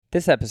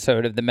This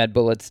episode of the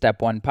MedBullets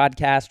Step 1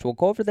 podcast will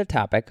go over the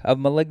topic of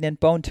malignant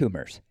bone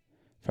tumors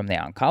from the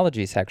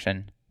Oncology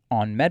section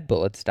on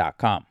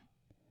medbullets.com.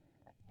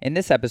 In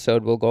this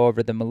episode, we'll go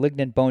over the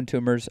malignant bone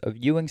tumors of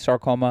Ewing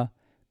sarcoma,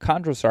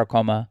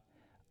 chondrosarcoma,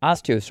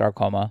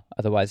 osteosarcoma,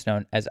 otherwise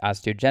known as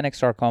osteogenic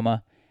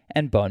sarcoma,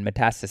 and bone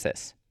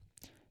metastasis.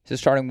 So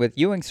starting with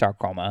Ewing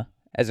sarcoma,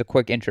 as a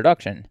quick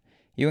introduction,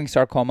 Ewing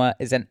sarcoma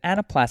is an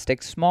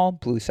anaplastic small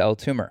blue cell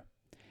tumor.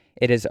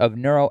 It is of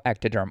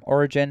neuroectoderm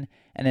origin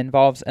and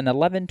involves an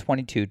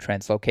 1122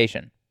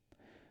 translocation.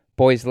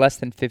 Boys less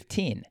than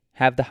 15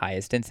 have the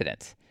highest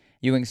incidence.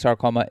 Ewing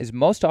sarcoma is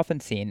most often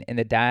seen in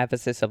the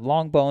diaphysis of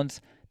long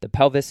bones, the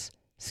pelvis,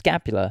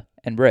 scapula,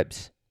 and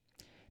ribs.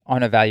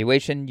 On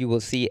evaluation, you will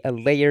see a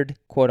layered,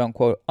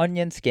 quote-unquote,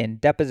 onion skin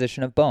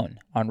deposition of bone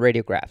on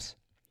radiographs.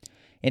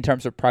 In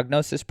terms of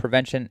prognosis,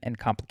 prevention, and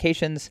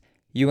complications,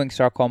 Ewing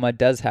sarcoma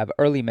does have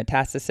early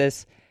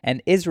metastasis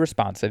and is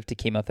responsive to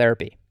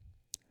chemotherapy.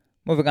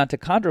 Moving on to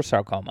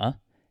chondrosarcoma,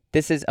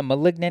 this is a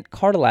malignant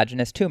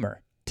cartilaginous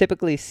tumor,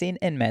 typically seen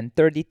in men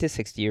 30 to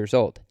 60 years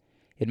old.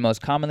 It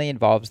most commonly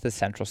involves the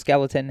central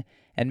skeleton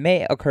and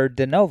may occur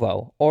de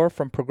novo or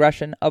from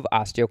progression of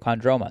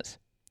osteochondromas.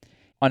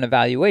 On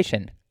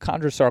evaluation,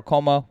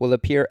 chondrosarcoma will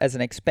appear as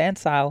an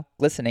expansile,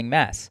 glistening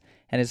mass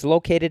and is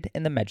located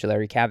in the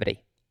medullary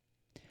cavity.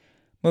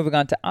 Moving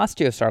on to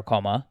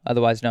osteosarcoma,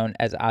 otherwise known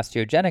as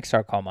osteogenic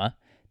sarcoma,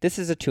 this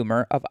is a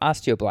tumor of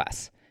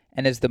osteoblasts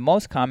and is the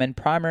most common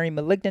primary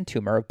malignant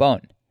tumor of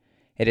bone.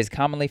 It is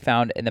commonly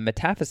found in the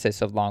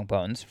metaphysis of long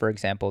bones, for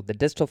example, the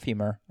distal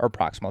femur or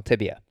proximal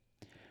tibia.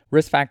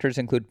 Risk factors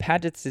include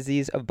Paget's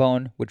disease of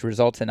bone, which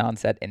results in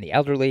onset in the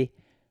elderly,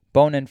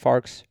 bone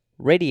infarcts,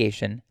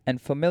 radiation,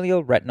 and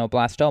familial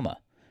retinoblastoma,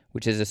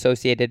 which is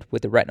associated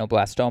with the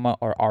retinoblastoma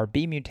or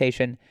RB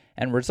mutation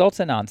and results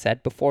in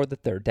onset before the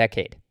third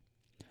decade.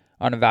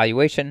 On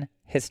evaluation,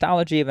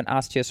 histology of an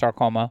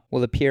osteosarcoma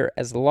will appear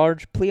as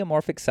large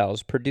pleomorphic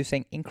cells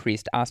producing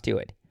increased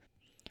osteoid.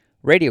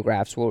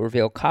 Radiographs will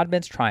reveal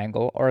Codman's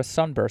triangle or a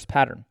sunburst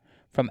pattern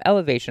from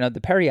elevation of the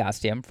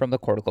periosteum from the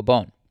cortical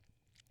bone.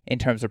 In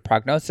terms of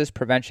prognosis,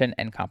 prevention,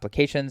 and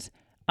complications,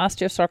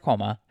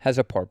 osteosarcoma has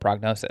a poor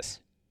prognosis.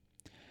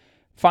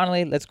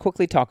 Finally, let's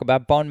quickly talk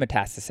about bone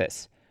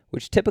metastasis,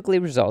 which typically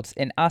results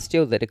in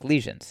osteolytic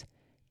lesions.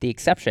 The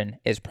exception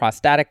is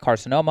prostatic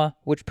carcinoma,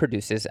 which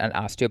produces an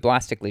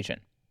osteoblastic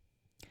lesion.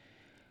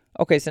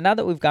 Okay, so now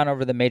that we've gone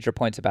over the major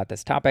points about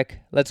this topic,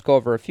 let's go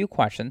over a few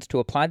questions to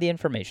apply the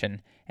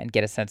information and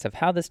get a sense of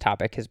how this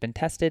topic has been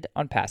tested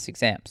on past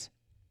exams.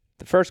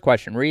 The first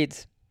question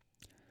reads,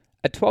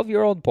 a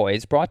 12-year-old boy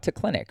is brought to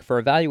clinic for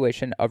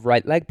evaluation of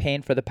right leg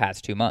pain for the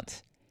past 2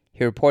 months.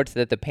 He reports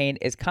that the pain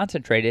is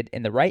concentrated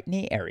in the right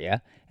knee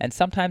area and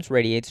sometimes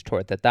radiates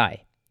toward the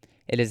thigh.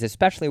 It is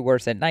especially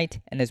worse at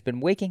night and has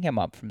been waking him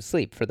up from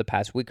sleep for the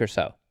past week or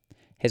so.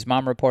 His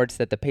mom reports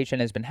that the patient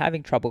has been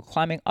having trouble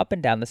climbing up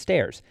and down the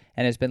stairs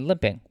and has been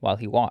limping while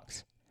he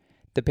walks.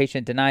 The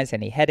patient denies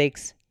any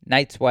headaches,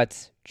 night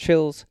sweats,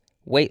 chills,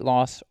 weight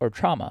loss, or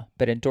trauma,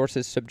 but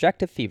endorses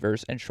subjective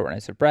fevers and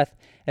shortness of breath,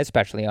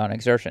 especially on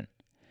exertion.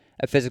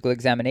 A physical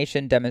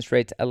examination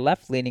demonstrates a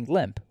left-leaning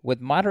limp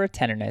with moderate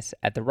tenderness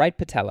at the right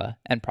patella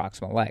and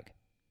proximal leg.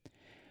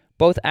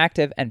 Both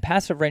active and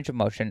passive range of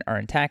motion are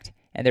intact,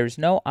 and there is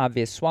no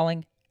obvious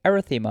swelling,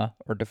 erythema,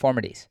 or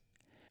deformities.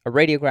 A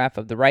radiograph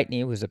of the right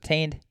knee was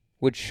obtained,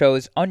 which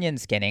shows onion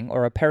skinning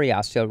or a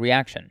periosteal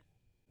reaction.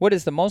 What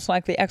is the most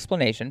likely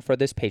explanation for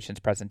this patient's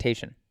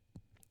presentation?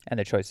 And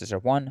the choices are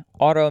 1.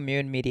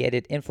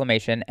 Autoimmune-mediated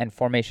inflammation and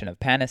formation of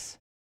pannus.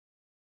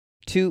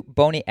 2.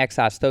 Bony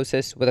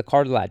exostosis with a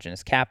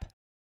cartilaginous cap.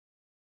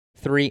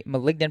 3.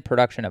 Malignant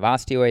production of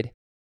osteoid.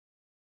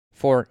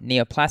 4.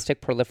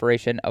 Neoplastic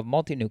proliferation of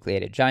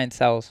multinucleated giant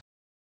cells.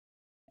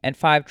 And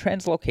 5.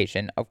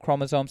 Translocation of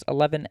chromosomes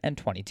 11 and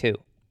 22.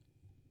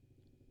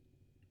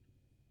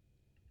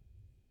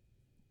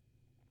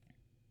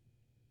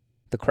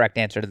 The correct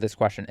answer to this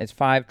question is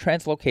 5.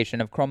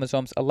 Translocation of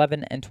chromosomes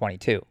 11 and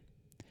 22.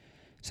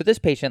 So this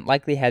patient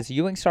likely has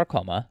Ewing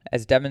sarcoma,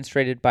 as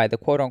demonstrated by the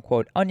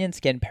quote-unquote onion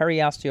skin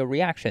periosteal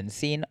reaction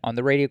seen on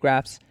the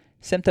radiographs,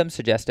 symptoms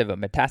suggestive of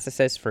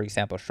metastasis, for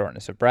example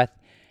shortness of breath,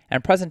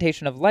 and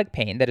presentation of leg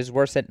pain that is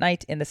worse at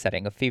night in the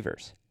setting of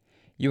fevers.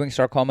 Ewing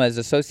sarcoma is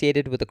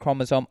associated with the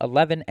chromosome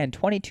 11 and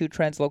 22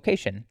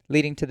 translocation,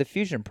 leading to the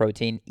fusion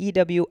protein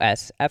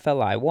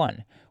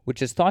EWS-FLI1,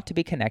 which is thought to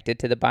be connected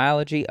to the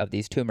biology of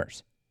these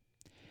tumors.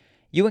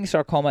 Ewing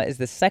sarcoma is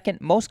the second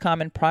most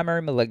common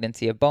primary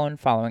malignancy of bone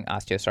following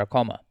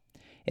osteosarcoma.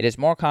 It is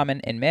more common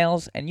in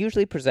males and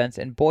usually presents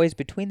in boys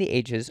between the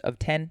ages of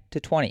 10 to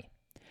 20.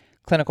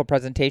 Clinical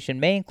presentation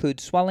may include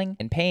swelling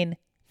and pain,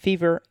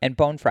 fever, and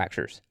bone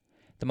fractures.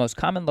 The most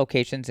common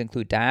locations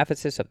include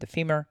diaphysis of the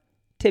femur,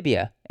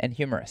 tibia, and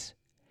humerus.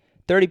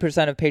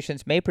 30% of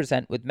patients may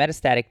present with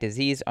metastatic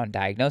disease on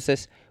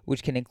diagnosis,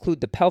 which can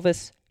include the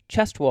pelvis,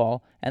 chest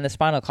wall, and the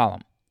spinal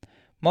column.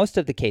 Most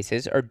of the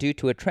cases are due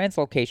to a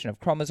translocation of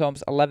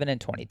chromosomes 11 and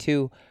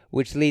 22,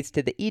 which leads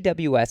to the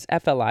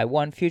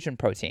EWS-FLI1 fusion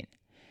protein.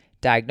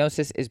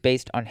 Diagnosis is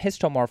based on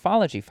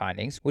histomorphology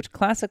findings, which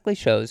classically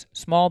shows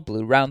small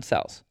blue round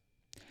cells.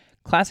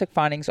 Classic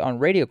findings on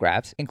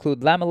radiographs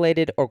include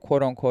lamellated or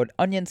quote-unquote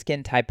onion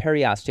skin type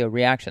periosteo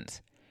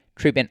reactions.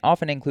 Treatment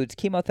often includes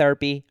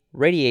chemotherapy,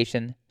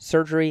 radiation,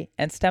 surgery,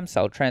 and stem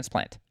cell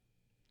transplant.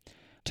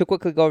 To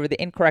quickly go over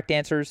the incorrect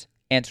answers,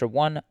 answer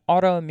 1,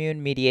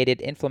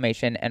 autoimmune-mediated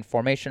inflammation and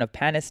formation of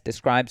pannus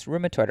describes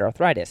rheumatoid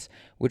arthritis,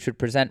 which would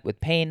present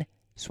with pain,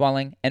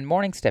 swelling, and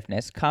morning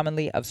stiffness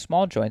commonly of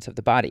small joints of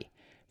the body,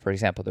 for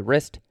example the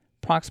wrist,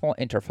 proximal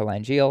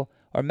interphalangeal,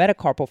 or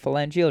metacarpal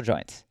phalangeal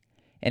joints.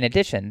 In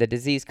addition, the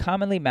disease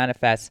commonly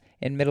manifests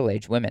in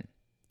middle-aged women.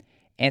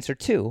 Answer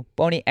 2,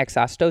 bony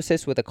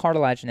exostosis with a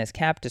cartilaginous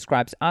cap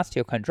describes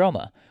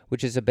osteochondroma,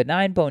 which is a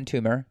benign bone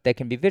tumor that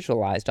can be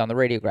visualized on the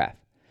radiograph.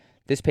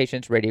 This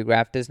patient's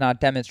radiograph does not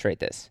demonstrate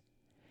this.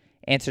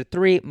 Answer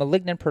 3,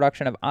 malignant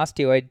production of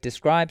osteoid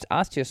describes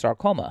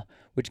osteosarcoma,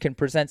 which can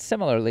present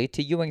similarly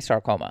to Ewing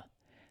sarcoma.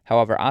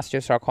 However,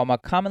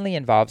 osteosarcoma commonly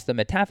involves the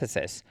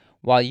metaphysis,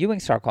 while Ewing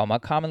sarcoma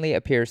commonly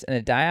appears in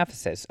the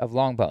diaphysis of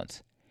long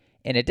bones.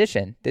 In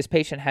addition, this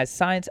patient has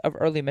signs of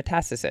early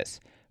metastasis,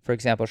 for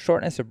example,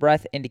 shortness of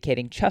breath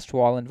indicating chest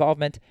wall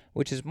involvement,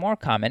 which is more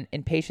common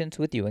in patients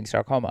with Ewing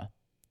sarcoma.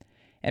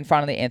 And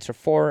finally, answer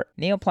 4,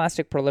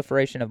 neoplastic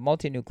proliferation of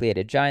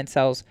multinucleated giant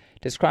cells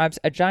describes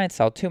a giant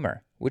cell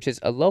tumor, which is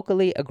a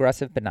locally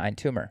aggressive benign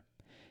tumor.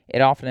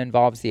 It often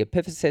involves the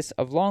epiphysis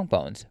of long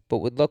bones, but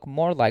would look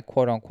more like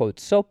quote-unquote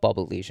soap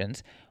bubble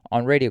lesions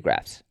on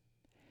radiographs.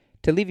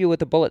 To leave you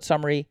with a bullet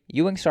summary,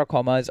 Ewing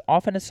sarcoma is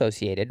often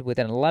associated with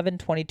an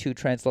 1122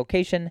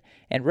 translocation,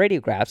 and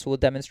radiographs will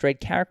demonstrate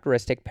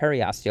characteristic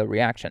periosteo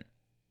reaction.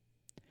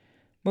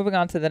 Moving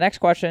on to the next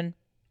question.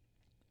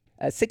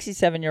 A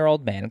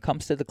 67-year-old man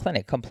comes to the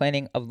clinic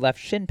complaining of left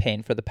shin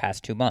pain for the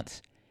past 2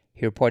 months.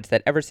 He reports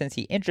that ever since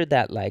he injured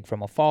that leg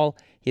from a fall,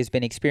 he has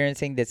been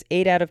experiencing this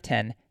 8 out of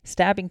 10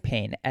 stabbing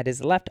pain at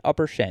his left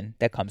upper shin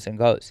that comes and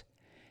goes.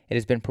 It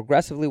has been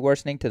progressively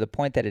worsening to the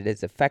point that it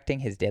is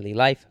affecting his daily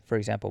life, for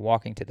example,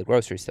 walking to the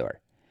grocery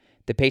store.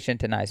 The patient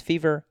denies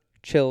fever,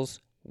 chills,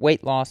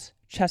 weight loss,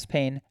 chest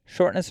pain,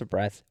 shortness of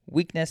breath,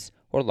 weakness,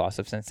 or loss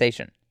of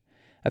sensation.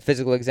 A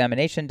physical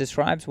examination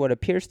describes what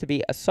appears to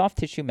be a soft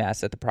tissue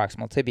mass at the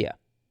proximal tibia.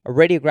 A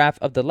radiograph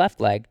of the left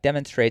leg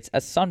demonstrates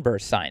a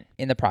sunburst sign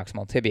in the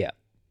proximal tibia.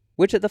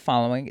 Which of the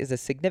following is a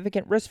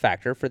significant risk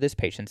factor for this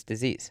patient's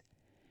disease?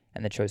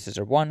 And the choices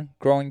are 1,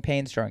 growing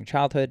pains during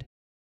childhood,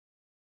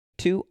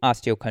 2,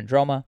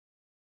 osteochondroma,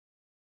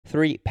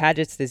 3,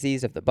 Paget's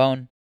disease of the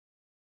bone,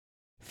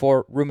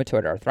 4,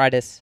 rheumatoid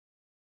arthritis,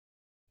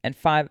 and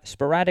 5,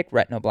 sporadic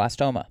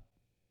retinoblastoma.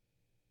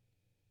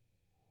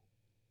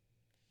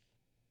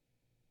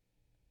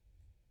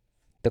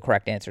 The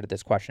correct answer to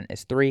this question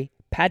is 3,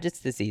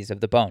 Paget's disease of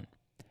the bone.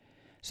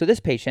 So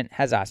this patient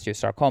has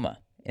osteosarcoma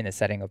in a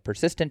setting of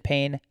persistent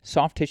pain,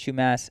 soft tissue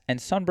mass,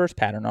 and sunburst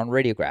pattern on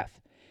radiograph.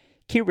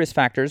 Key risk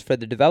factors for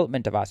the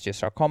development of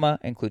osteosarcoma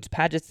includes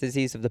Paget's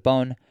disease of the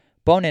bone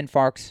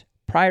infarcts,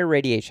 prior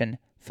radiation,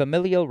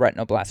 familial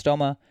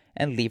retinoblastoma,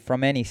 and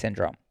Li-Fraumeni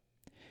syndrome.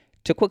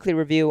 To quickly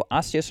review,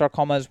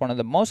 osteosarcoma is one of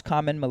the most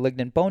common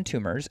malignant bone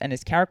tumors and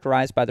is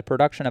characterized by the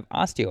production of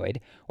osteoid,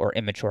 or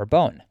immature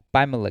bone,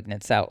 by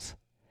malignant cells.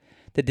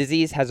 The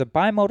disease has a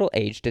bimodal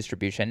age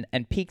distribution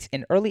and peaks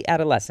in early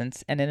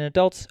adolescence and in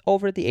adults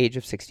over the age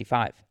of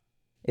 65.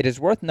 It is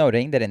worth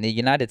noting that in the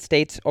United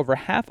States, over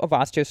half of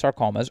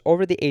osteosarcomas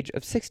over the age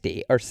of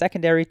 60 are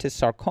secondary to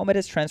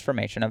sarcomatous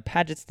transformation of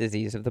Paget's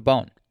disease of the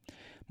bone.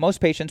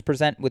 Most patients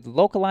present with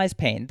localized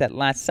pain that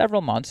lasts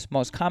several months,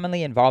 most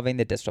commonly involving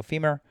the distal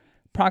femur,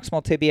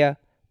 proximal tibia,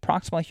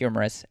 proximal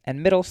humerus,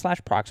 and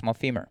middle/proximal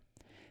femur.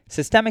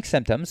 Systemic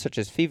symptoms such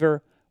as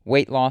fever,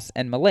 weight loss,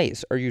 and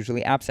malaise are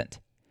usually absent.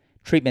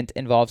 Treatment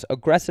involves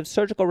aggressive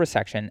surgical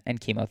resection and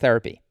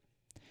chemotherapy.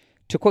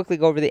 To quickly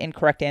go over the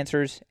incorrect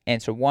answers,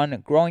 answer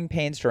 1, growing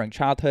pains during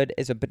childhood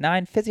is a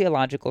benign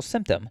physiological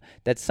symptom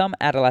that some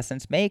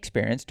adolescents may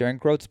experience during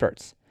growth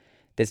spurts.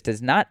 This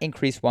does not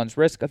increase one's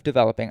risk of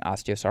developing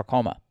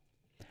osteosarcoma.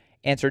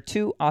 Answer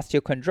 2,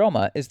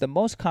 osteochondroma is the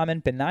most common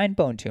benign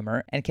bone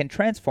tumor and can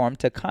transform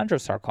to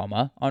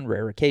chondrosarcoma on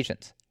rare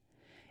occasions.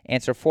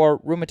 Answer 4,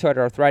 rheumatoid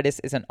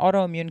arthritis is an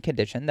autoimmune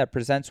condition that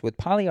presents with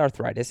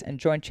polyarthritis and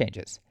joint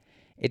changes.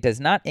 It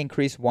does not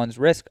increase one's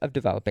risk of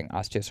developing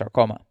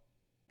osteosarcoma.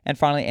 And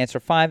finally,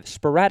 answer 5,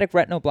 sporadic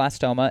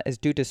retinoblastoma is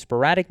due to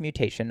sporadic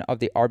mutation of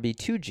the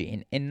RB2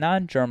 gene in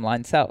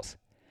non-germline cells.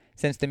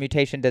 Since the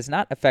mutation does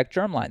not affect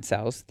germline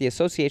cells, the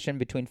association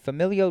between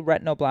familial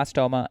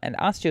retinoblastoma and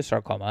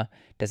osteosarcoma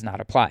does not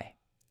apply.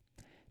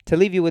 To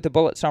leave you with a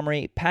bullet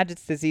summary,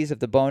 Paget's disease of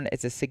the bone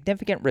is a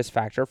significant risk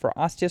factor for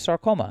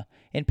osteosarcoma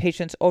in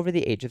patients over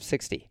the age of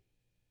 60.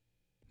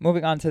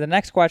 Moving on to the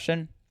next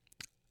question.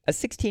 A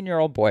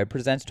 16-year-old boy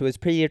presents to his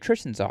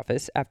pediatrician's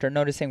office after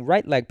noticing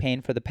right leg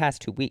pain for the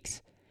past 2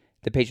 weeks.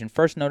 The patient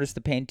first noticed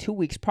the pain 2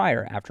 weeks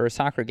prior after a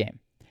soccer game.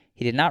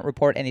 He did not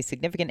report any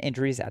significant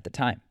injuries at the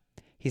time.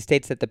 He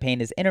states that the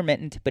pain is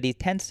intermittent, but he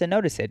tends to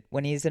notice it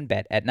when he is in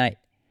bed at night.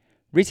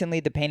 Recently,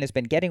 the pain has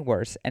been getting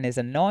worse and is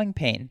a gnawing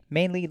pain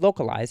mainly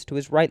localized to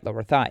his right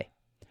lower thigh.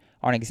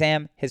 On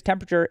exam, his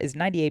temperature is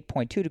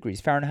 98.2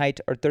 degrees Fahrenheit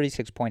or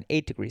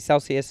 36.8 degrees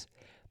Celsius.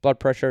 Blood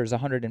pressure is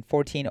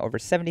 114 over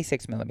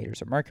 76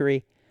 millimeters of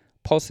mercury.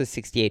 Pulse is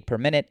 68 per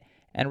minute,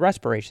 and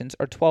respirations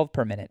are 12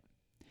 per minute.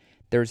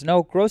 There is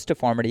no gross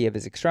deformity of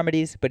his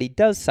extremities, but he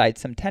does cite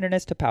some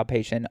tenderness to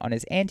palpation on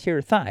his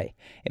anterior thigh,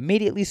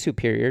 immediately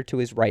superior to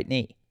his right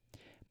knee.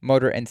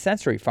 Motor and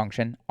sensory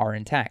function are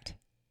intact.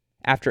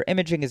 After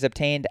imaging is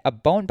obtained, a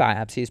bone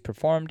biopsy is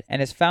performed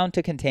and is found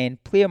to contain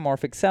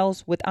pleomorphic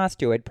cells with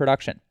osteoid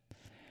production.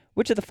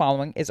 Which of the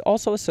following is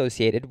also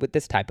associated with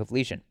this type of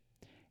lesion?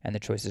 And the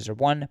choices are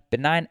 1.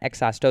 Benign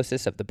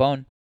exostosis of the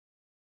bone,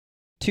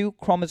 2.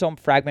 Chromosome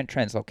fragment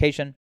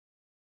translocation,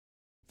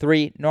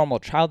 3. Normal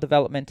child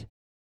development,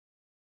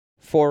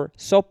 4.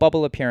 Soap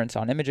bubble appearance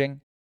on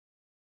imaging,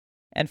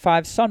 and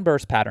 5.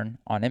 Sunburst pattern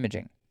on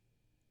imaging.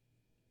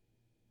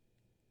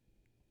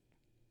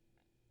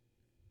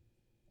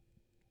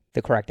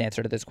 The correct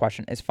answer to this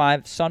question is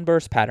 5.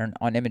 Sunburst pattern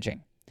on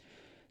imaging.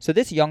 So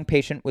this young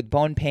patient with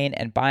bone pain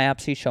and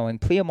biopsy showing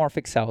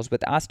pleomorphic cells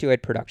with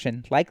osteoid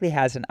production likely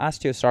has an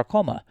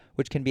osteosarcoma,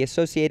 which can be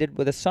associated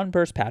with a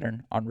sunburst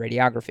pattern on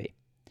radiography.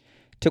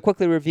 To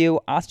quickly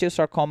review,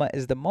 osteosarcoma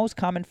is the most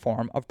common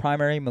form of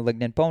primary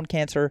malignant bone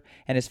cancer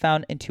and is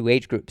found in 2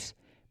 age groups,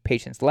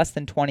 patients less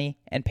than 20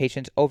 and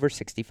patients over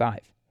 65.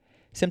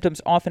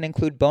 Symptoms often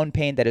include bone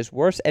pain that is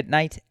worse at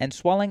night and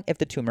swelling if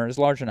the tumor is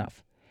large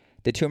enough.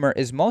 The tumor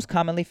is most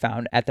commonly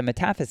found at the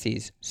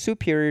metaphyses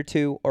superior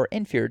to or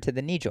inferior to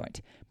the knee joint,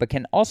 but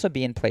can also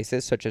be in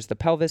places such as the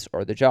pelvis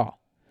or the jaw.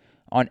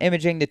 On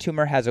imaging, the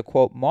tumor has a,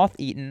 quote,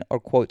 moth-eaten or,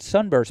 quote,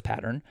 sunburst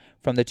pattern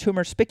from the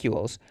tumor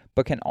spicules,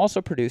 but can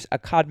also produce a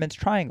Codman's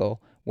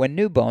triangle when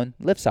new bone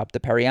lifts up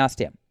the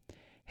periosteum.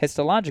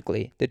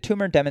 Histologically, the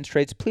tumor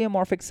demonstrates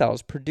pleomorphic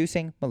cells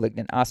producing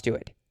malignant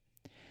osteoid.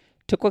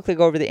 To quickly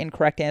go over the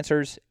incorrect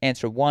answers,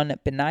 answer 1,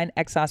 benign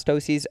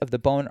exostoses of the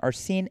bone are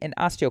seen in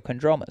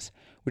osteochondromas,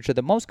 which are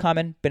the most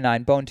common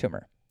benign bone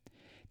tumor.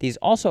 These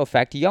also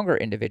affect younger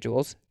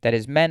individuals, that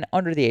is, men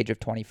under the age of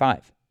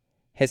 25.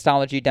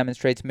 Histology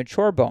demonstrates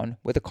mature bone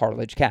with a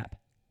cartilage cap.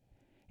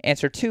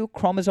 Answer 2,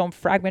 chromosome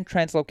fragment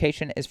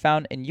translocation is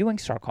found in Ewing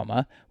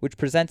sarcoma, which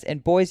presents in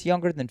boys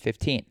younger than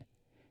 15.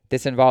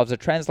 This involves a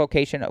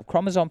translocation of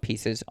chromosome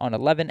pieces on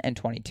 11 and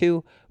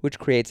 22, which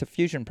creates a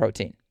fusion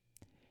protein.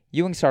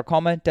 Ewing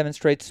sarcoma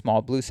demonstrates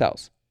small blue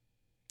cells.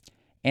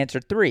 Answer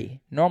 3.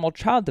 Normal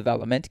child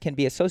development can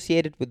be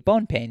associated with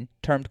bone pain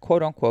termed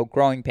quote-unquote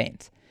growing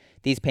pains.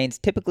 These pains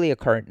typically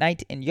occur at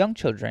night in young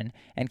children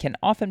and can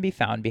often be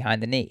found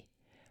behind the knee.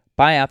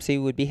 Biopsy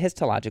would be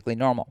histologically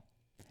normal.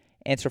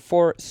 Answer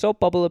 4. Soap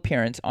bubble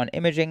appearance on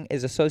imaging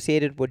is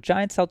associated with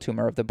giant cell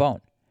tumor of the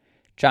bone.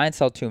 Giant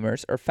cell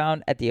tumors are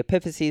found at the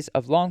epiphyses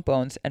of long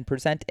bones and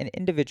present in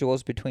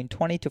individuals between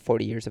 20 to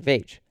 40 years of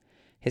age.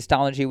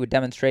 Histology would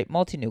demonstrate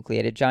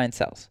multinucleated giant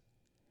cells.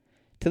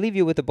 To leave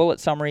you with a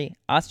bullet summary,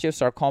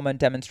 osteosarcoma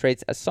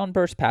demonstrates a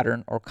sunburst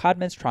pattern or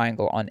Codman's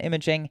triangle on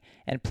imaging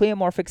and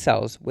pleomorphic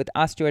cells with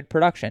osteoid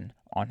production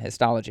on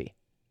histology.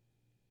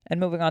 And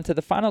moving on to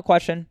the final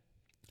question.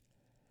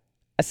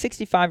 A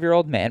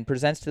 65-year-old man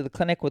presents to the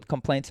clinic with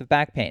complaints of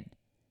back pain.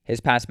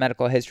 His past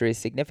medical history is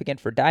significant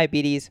for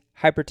diabetes,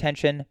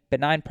 hypertension,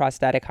 benign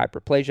prostatic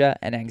hyperplasia,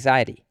 and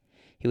anxiety.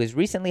 He was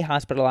recently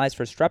hospitalized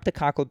for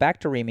streptococcal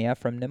bacteremia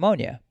from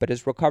pneumonia, but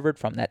has recovered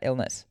from that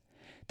illness.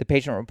 The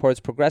patient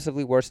reports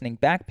progressively worsening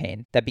back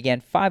pain that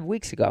began 5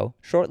 weeks ago,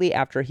 shortly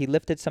after he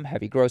lifted some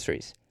heavy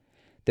groceries.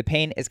 The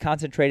pain is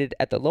concentrated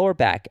at the lower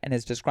back and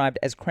is described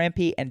as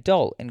crampy and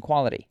dull in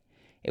quality.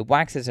 It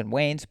waxes and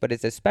wanes, but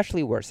is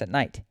especially worse at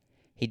night.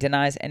 He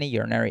denies any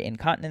urinary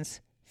incontinence,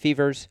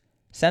 fevers,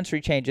 sensory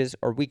changes,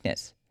 or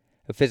weakness.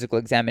 A physical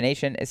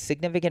examination is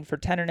significant for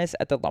tenderness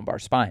at the lumbar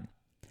spine.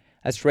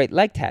 A straight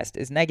leg test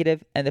is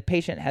negative, and the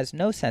patient has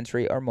no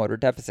sensory or motor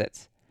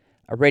deficits.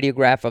 A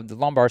radiograph of the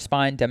lumbar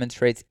spine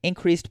demonstrates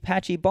increased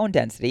patchy bone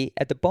density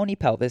at the bony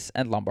pelvis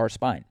and lumbar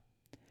spine.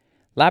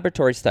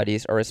 Laboratory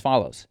studies are as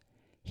follows.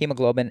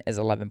 Hemoglobin is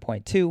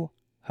 11.2,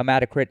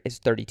 hematocrit is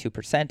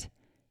 32%,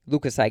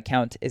 leukocyte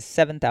count is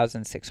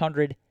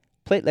 7,600,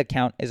 platelet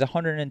count is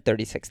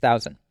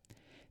 136,000.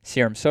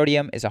 Serum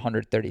sodium is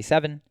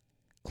 137,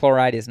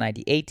 chloride is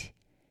 98,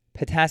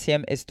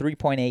 potassium is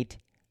 3.8,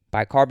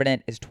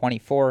 bicarbonate is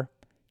 24,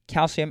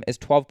 calcium is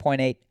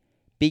 12.8,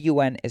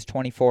 BUN is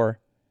 24,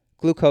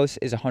 glucose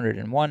is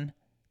 101,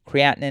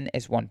 creatinine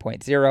is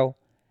 1.0,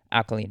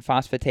 alkaline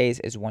phosphatase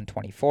is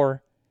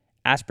 124,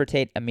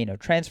 aspartate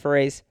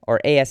aminotransferase, or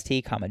AST,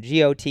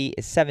 GOT,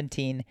 is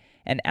 17,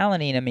 and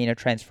alanine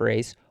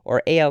aminotransferase,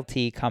 or ALT,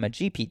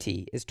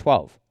 GPT, is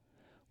 12.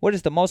 What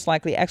is the most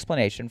likely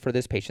explanation for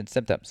this patient's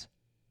symptoms?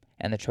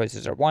 And the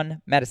choices are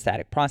 1.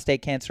 Metastatic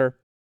prostate cancer,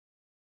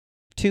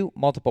 2.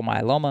 Multiple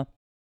myeloma,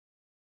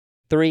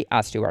 3.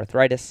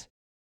 Osteoarthritis,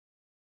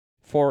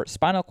 4.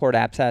 Spinal cord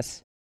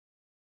abscess,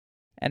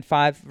 and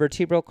 5.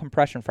 Vertebral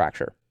compression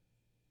fracture.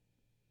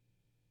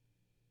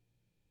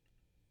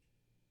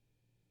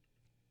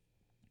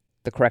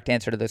 The correct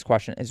answer to this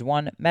question is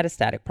 1,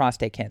 metastatic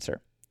prostate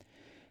cancer.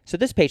 So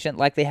this patient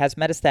likely has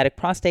metastatic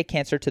prostate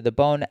cancer to the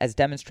bone as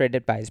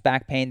demonstrated by his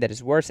back pain that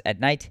is worse at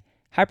night,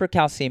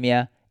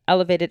 hypercalcemia,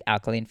 elevated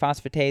alkaline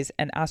phosphatase,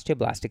 and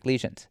osteoblastic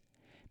lesions.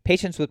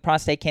 Patients with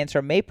prostate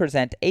cancer may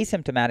present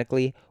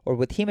asymptomatically or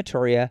with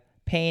hematuria,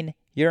 pain,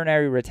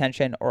 urinary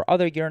retention, or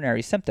other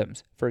urinary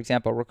symptoms, for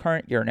example,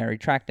 recurrent urinary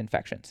tract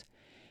infections.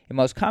 It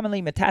most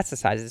commonly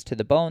metastasizes to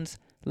the bones,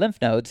 lymph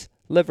nodes,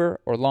 liver,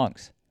 or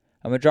lungs.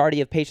 A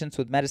majority of patients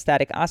with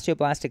metastatic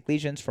osteoblastic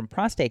lesions from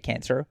prostate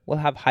cancer will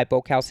have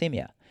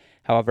hypocalcemia.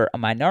 However, a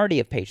minority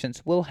of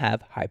patients will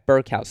have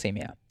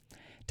hypercalcemia.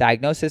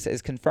 Diagnosis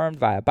is confirmed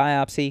via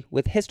biopsy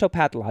with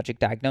histopathologic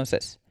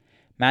diagnosis.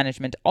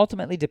 Management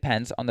ultimately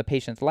depends on the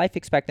patient's life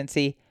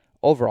expectancy,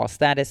 overall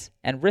status,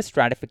 and risk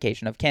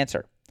stratification of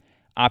cancer.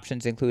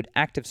 Options include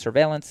active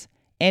surveillance,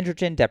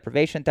 androgen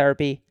deprivation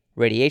therapy,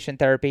 radiation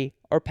therapy,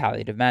 or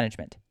palliative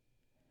management.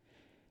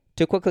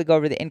 To quickly go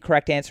over the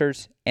incorrect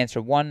answers,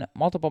 answer 1,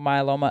 multiple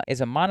myeloma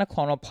is a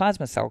monoclonal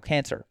plasma cell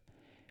cancer.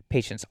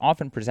 Patients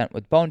often present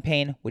with bone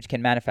pain, which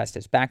can manifest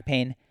as back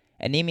pain,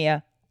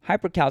 anemia,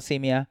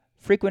 hypercalcemia,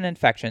 frequent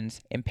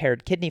infections,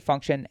 impaired kidney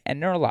function,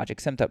 and neurologic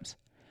symptoms.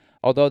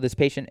 Although this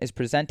patient is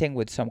presenting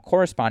with some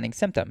corresponding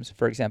symptoms,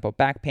 for example,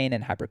 back pain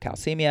and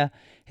hypercalcemia,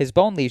 his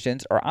bone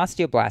lesions are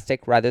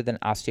osteoblastic rather than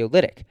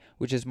osteolytic,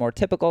 which is more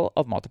typical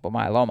of multiple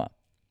myeloma.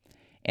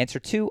 Answer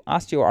 2,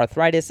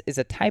 osteoarthritis is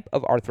a type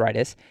of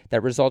arthritis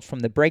that results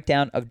from the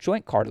breakdown of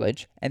joint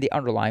cartilage and the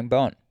underlying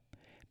bone.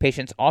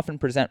 Patients often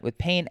present with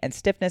pain and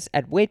stiffness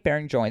at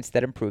weight-bearing joints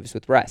that improves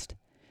with rest.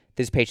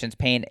 This patient's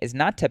pain is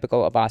not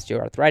typical of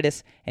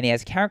osteoarthritis, and he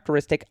has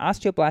characteristic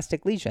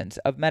osteoblastic lesions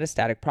of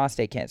metastatic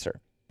prostate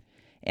cancer.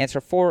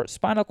 Answer 4,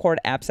 spinal cord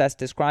abscess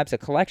describes a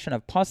collection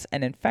of pus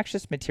and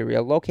infectious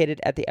material located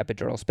at the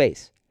epidural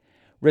space.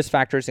 Risk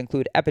factors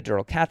include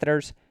epidural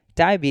catheters,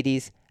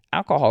 diabetes,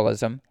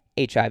 alcoholism,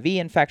 HIV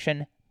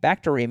infection,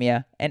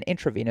 bacteremia, and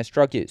intravenous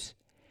drug use.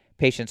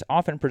 Patients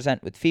often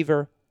present with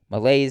fever,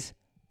 malaise,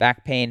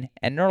 back pain,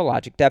 and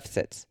neurologic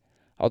deficits.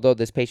 Although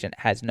this patient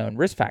has known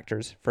risk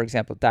factors, for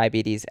example,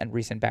 diabetes and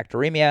recent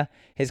bacteremia,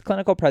 his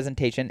clinical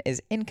presentation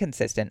is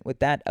inconsistent with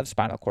that of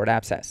spinal cord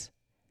abscess.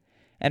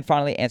 And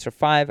finally, answer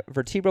 5,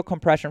 vertebral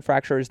compression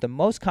fracture is the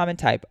most common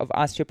type of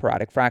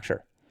osteoporotic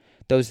fracture.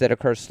 Those that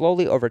occur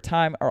slowly over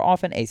time are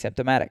often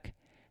asymptomatic.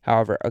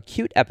 However,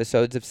 acute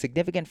episodes of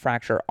significant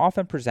fracture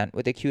often present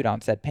with acute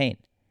onset pain.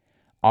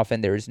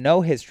 Often there is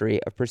no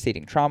history of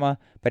preceding trauma,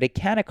 but it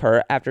can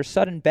occur after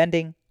sudden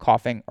bending,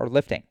 coughing, or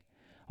lifting.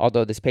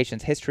 Although this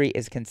patient's history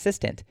is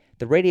consistent,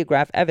 the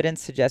radiograph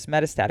evidence suggests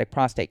metastatic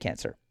prostate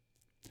cancer.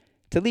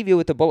 To leave you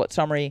with a bullet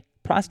summary,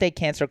 prostate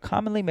cancer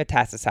commonly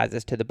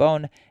metastasizes to the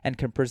bone and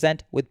can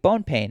present with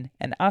bone pain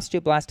and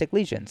osteoblastic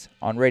lesions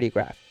on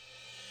radiograph.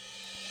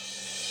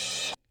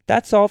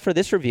 That's all for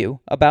this review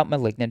about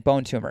malignant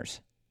bone tumors.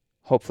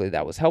 Hopefully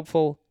that was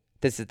helpful.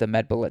 This is the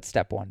MedBullets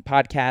Step 1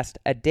 podcast,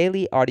 a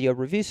daily audio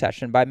review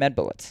session by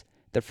MedBullets,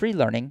 the free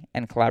learning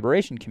and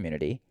collaboration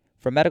community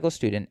for medical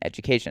student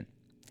education.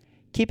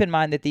 Keep in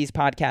mind that these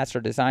podcasts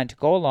are designed to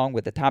go along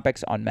with the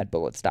topics on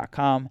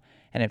medbullets.com,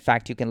 and in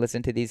fact, you can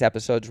listen to these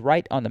episodes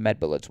right on the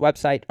MedBullets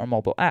website or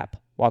mobile app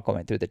while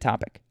going through the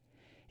topic.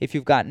 If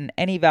you've gotten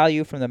any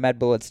value from the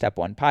MedBullets Step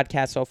 1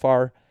 podcast so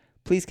far,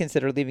 please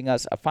consider leaving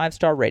us a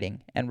 5-star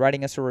rating and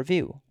writing us a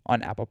review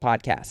on Apple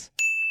Podcasts.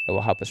 It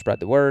will help us spread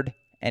the word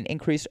and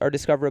increase our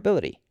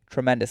discoverability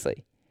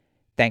tremendously.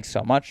 Thanks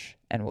so much,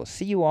 and we'll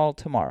see you all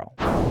tomorrow.